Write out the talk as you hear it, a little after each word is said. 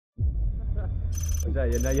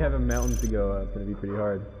Yeah, now you have a mountain to go. It's gonna be pretty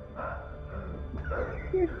hard.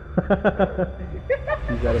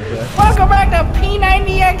 Welcome back to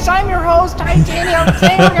P90X. I'm your host, Titanium.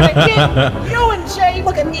 Today we're gonna get you in shape.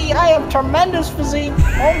 Look at me. I have tremendous physique.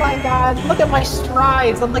 Oh my god. Look at my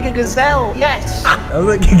strides. I'm like a gazelle. Yes. I'm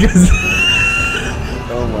like a gazelle.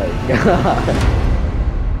 Oh my god.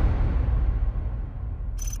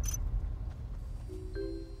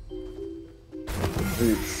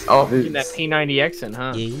 Oh, getting that P90X in,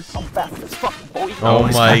 huh? Yes. I'm fast as fuck, boy. Oh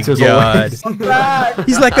my god. I'm back.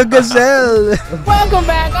 He's like a gazelle. Welcome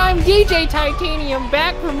back. I'm DJ Titanium,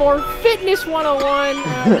 back for more Fitness 101.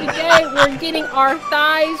 Today we're getting our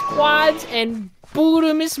thighs, quads, and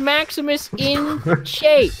Bootimus Maximus in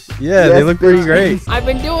shape. Yeah, they look pretty great. I've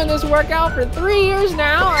been doing this workout for 3 years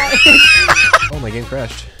now. Oh, my game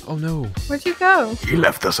crashed. Oh no. Where'd you go? he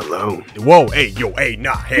left us alone. Whoa, hey, yo, hey,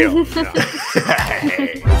 nah, hell.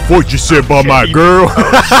 What you said about my girl?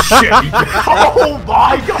 Shit. Oh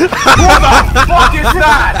my god. Who the fuck is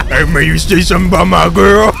that? Hey, man, you say something about my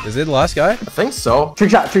girl? Is it the last guy? I think so. Trick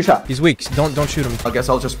shot, trick shot. He's weak. Don't shoot him. I guess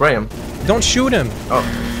I'll just spray him. Don't shoot him. Oh.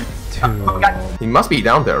 He must be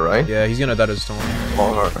down there, right? Yeah, he's gonna die to the storm.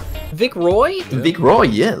 Or Vic Roy? Vic Roy,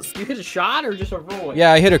 yes. You hit a shot or just a Roy?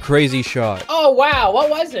 Yeah, I hit a crazy shot. Oh wow, what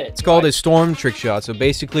was it? It's called a storm trick shot. So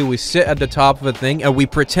basically, we sit at the top of a thing and we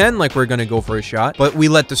pretend like we're gonna go for a shot, but we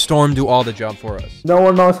let the storm do all the job for us. No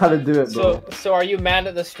one knows how to do it, bro. So are you mad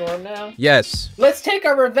at the storm now? Yes. Let's take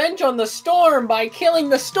our revenge on the storm by killing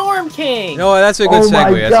the Storm King. No, that's a good Oh my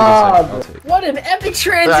segue. God. That's a good segue. I'll take it. What an epic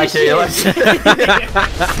transition.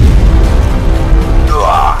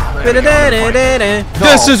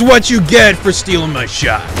 This is what you get for stealing my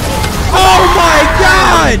shot. Oh my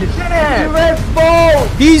god!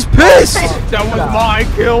 He's pissed! That was my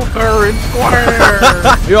kill fair and square.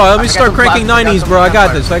 Yo, let me start cranking 90s, bro. I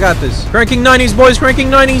got this. Cranking 90s, boys. Cranking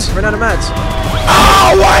 90s. Ran out of mats.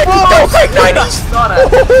 Oh, what? Don't crank 90s!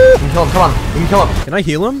 You can kill him, come on. You can kill him. Can I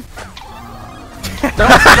heal him?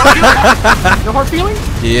 No hard feelings?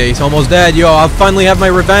 Yeah, he's almost dead. Yo, I'll finally have my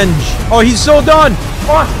revenge. Oh, he's so done.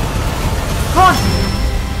 Come on. Come on.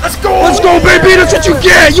 Let's go. Let's go, baby. That's what you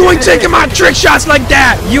get. You ain't taking my trick shots like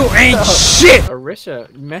that. You ain't shit. Arissa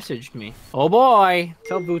messaged me. Oh boy.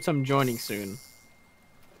 Tell Vootz I'm joining soon.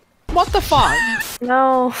 What the fuck?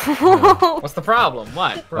 No. What's the problem?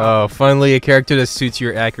 What? Oh, finally a character that suits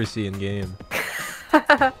your accuracy in game.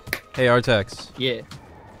 Hey, Artex. Yeah.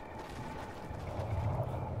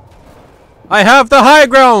 I have the high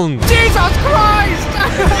ground. Jesus Christ!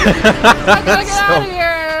 I gotta get out of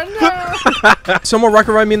here! No! Someone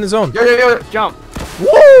rocket ride me in the zone. Yo. Jump.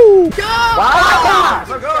 Woo! Go! Wow.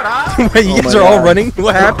 So good, huh? Wait, you guys are all running?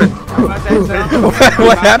 What happened?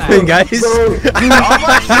 What happened, guys? Dude,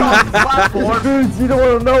 you don't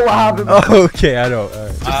want to know what happened. Oh, okay, I know. All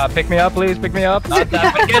right. Pick me up, please. Pick me up.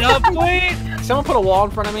 Get up, please! Someone put a wall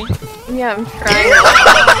in front of me. Yeah, I'm trying.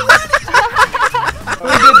 Who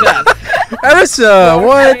did that? Arissa,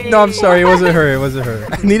 what? No, I'm sorry. It wasn't her.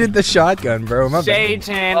 I needed the shotgun, bro. My bad.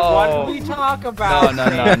 Satan, what did we talk about? No.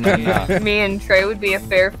 Me and Trey would be a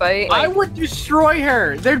fair fight. I would destroy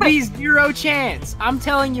her. There'd be 0 chance. I'm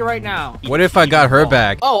telling you right now. What if I got her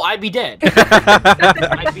back? Oh, I'd be dead.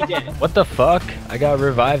 I'd be dead. What the fuck? I got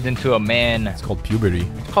revived into a man. It's called puberty.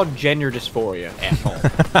 It's called gender dysphoria, asshole.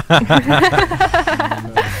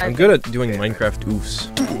 I'm good at doing Minecraft oofs.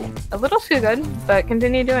 A little too good, but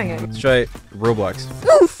continue doing it. Let's try Roblox.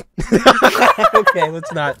 Oof! Okay,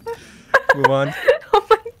 let's not. Move on. Oh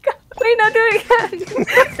my god. Wait, no, do it again. Do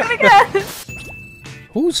it again.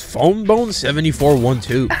 Who's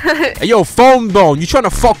PhoneBone7412? Hey, yo, PhoneBone, you trying to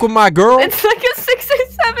fuck with my girl? It's like a 6 or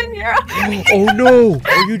 7 year old. Oh no!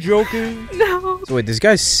 Are you joking? No. So wait, this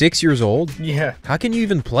guy's 6 years old? Yeah. How can you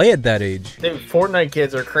even play at that age? Fortnite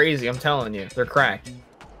kids are crazy, I'm telling you. They're cracked.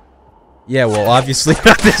 Yeah, well, obviously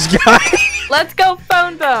not this guy. Let's go,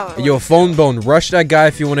 phone bone. Yo, PhoneBone, rush that guy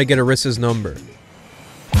if you want to get Arissa's number.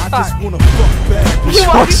 I just wanna fuck back. He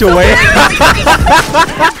walks away.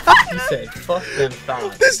 He said, fuck them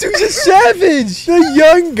thoughts. This dude's a savage! The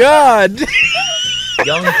young god!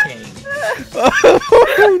 Young king.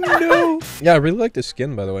 Oh no! Yeah, I really like the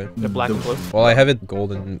skin, by the way. The black and blue? Well, I have it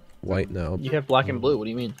gold and white now. You have black and blue, what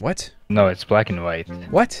do you mean? What? No, it's black and white.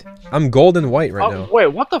 What? I'm gold and white right now. Wait,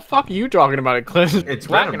 what the fuck are you talking about, Eclipse? It's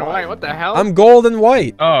black red and and white, white. what the hell? I'm gold and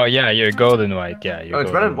white. Oh, yeah, you're gold and white. Yeah, you're Oh,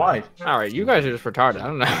 it's red and white. Alright, you guys are just retarded, I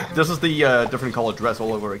don't know. This is the different color dress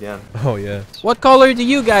all over again. Oh, yeah. What color do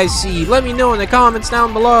you guys see? Let me know in the comments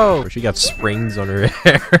down below. She got springs on her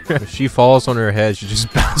hair. If she falls on her head, she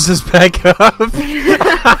just bounces back up.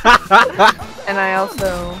 And I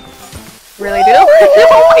also really do.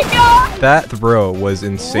 Oh my god! That throw was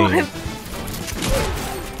insane. What?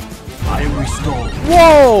 I am restored.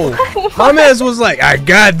 Whoa! My man was like, I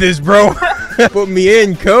got this, bro. Put me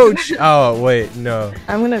in, coach. Oh, wait, no.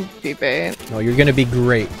 I'm gonna be bait. No, you're gonna be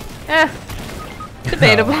great.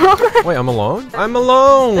 Debatable. Wait, I'm alone? I'm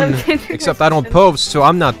alone! I'm kidding. Except I don't post, so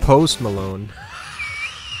I'm not Post Malone.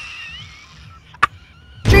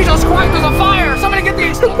 Jesus Christ, there's a fire! Somebody get the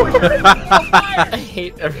extinguisher! I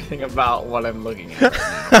hate everything about what I'm looking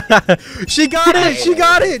at. She got it! She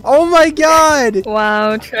got it! Oh my god!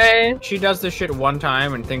 Wow, Trey. She does this shit one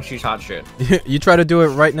time and thinks she's hot shit. You try to do it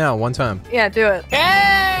right now, one time. Yeah, do it.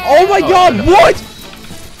 Oh my god, what?!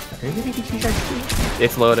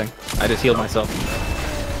 It's loading. I just healed myself.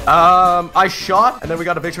 I shot, and then we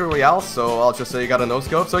got a victory royale, so I'll just say you got a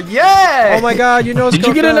no-scope, so yeah! Oh my god, you no-scoped Did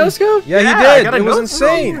you get a him. no-scope? Yeah, I he got did! a It was no-scope.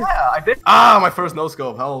 insane! Yeah, I did. Ah, my first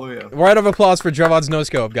no-scope, hallelujah. Round of applause for Drevod's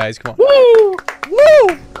no-scope, guys, come on. Woo!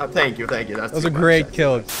 Woo! Thank you, That was a great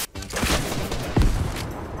kill.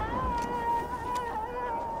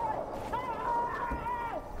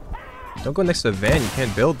 Don't go next to the van, you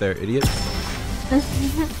can't build there, idiot.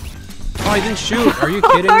 Oh, I didn't shoot. Are you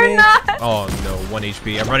kidding me? Oh no, 1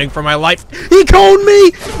 HP. I'm running for my life. He coned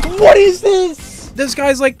me! What is this? This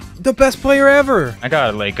guy's like the best player ever. I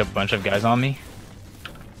got like a bunch of guys on me.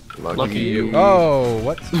 Lucky you. Oh,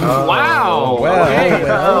 what? Wow! well, Okay,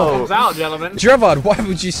 well. comes out, gentlemen. Drevod, why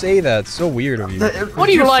would you say that? So weird of you. What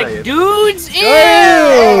do you like, dudes? Ew!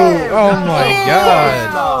 Oh my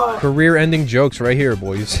god. Career-ending jokes right here,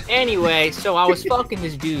 boys. Anyway, so I was fucking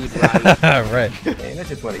this dude, right? Right. That's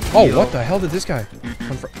just what Oh, what the hell did this guy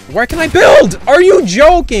come from? Where can I build? Are you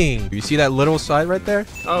joking? You see that little side right there?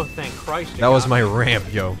 Oh, thank Christ. That was my ramp,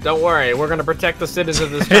 yo. Don't worry, we're gonna protect the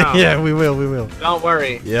citizens of this town. Yeah, we will, we will. Don't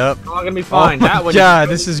worry. Yep. It's all gonna be fine. Oh That my one. god,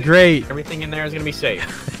 this is great. Everything in there is gonna be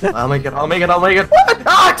safe. I'll make it. What?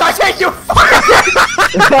 Ah, Titanium, you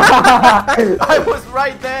I was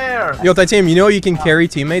right there. Yo, Titanium, you know you can carry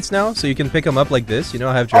teammates now? So you can pick them up like this, you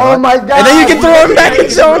know, have Drevod. Oh my god! And then you can throw them back in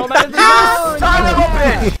zone! Time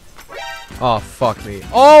to open. Oh, fuck me.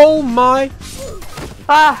 Oh my...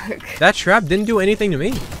 Fuck. That trap didn't do anything to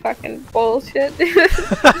me. Fucking bullshit, dude.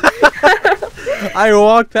 I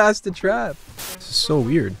walked past the trap. This is so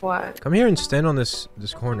weird. What? Come here and stand on this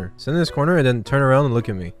corner. Stand in this corner and then turn around and look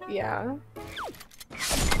at me. Yeah.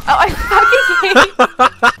 Oh, I fucking hate.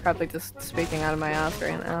 Probably just speaking out of my ass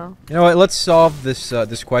right now. You know what? Let's solve this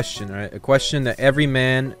this question, right? A question that every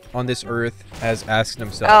man on this earth has asked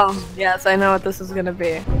himself. Oh, yes, I know what this is gonna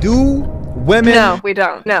be. Do women... No, we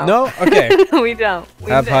don't. No. No? Okay. We don't. We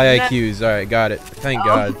Have don't. high IQs. All right, got it. Thank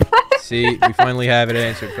God. See, we finally have it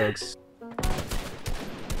answered, folks.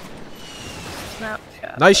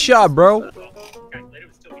 Snapchat. Nice shot, bro.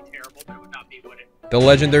 The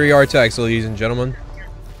legendary Artax, ladies and gentlemen.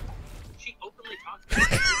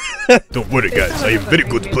 Don't worry, guys. I am very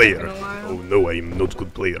good player. Oh no, I am not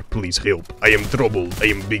good player. Please help. I am trouble. I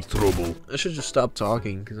am big trouble. I should just stop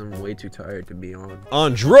talking because I'm way too tired to be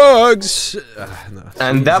on drugs. No.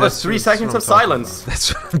 And that was That's 3 what seconds I'm of talking silence. about.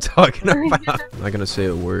 That's what I'm talking about. I'm not gonna say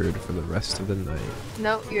a word for the rest of the night.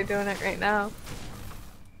 No, you're doing it right now.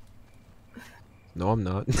 No, I'm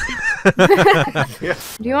not. Do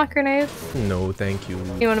you want grenades? No, thank you.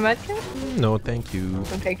 You want a medkit? No, thank you.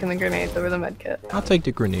 I'm taking the grenades over the medkit. I'll take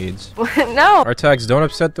the grenades. No! Artax, don't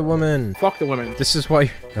upset the woman. Fuck the women. This is why.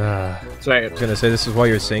 Say I was gonna say this is why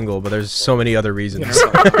you're single, but there's so many other reasons.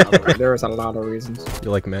 There's a lot of reasons.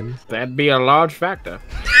 You like men? That'd be a large factor.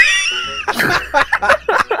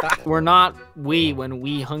 We're not we when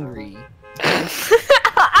we hungry.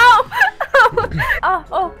 Ow!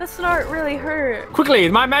 Oh, the snort really hurt. Quickly,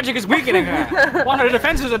 my magic is weakening her. One of the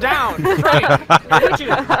defenses are down. Right.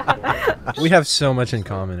 We have so much in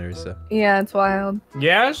common, Ursa. Yeah, it's wild.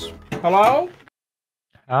 Yes? Hello?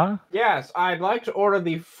 Huh? Yes, I'd like to order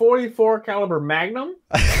the 44 caliber Magnum.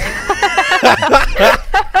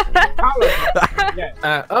 Yes.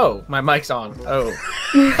 Oh, my mic's on. Oh.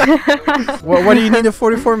 What do you need a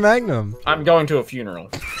 44 Magnum? I'm going to a funeral.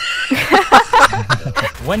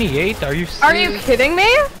 28? Are you serious? Are you kidding me?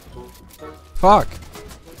 Fuck.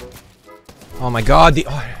 Oh my god, the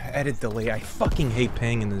edit delay. I fucking hate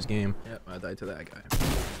paying in this game. Yep, I died to that guy.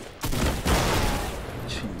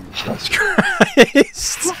 Jesus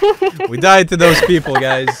Christ. We died to those people,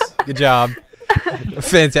 guys. Good job.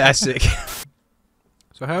 Fantastic.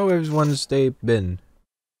 So how has Wednesday been?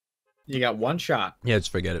 You got one shot. Yeah,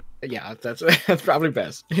 just forget it. Yeah, that's probably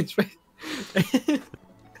best. It's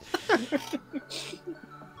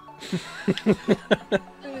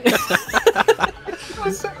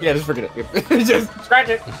Yeah, just forget it. Just Scratch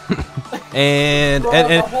it. And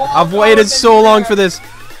I've waited so long for this.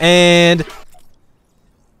 And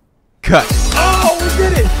cut.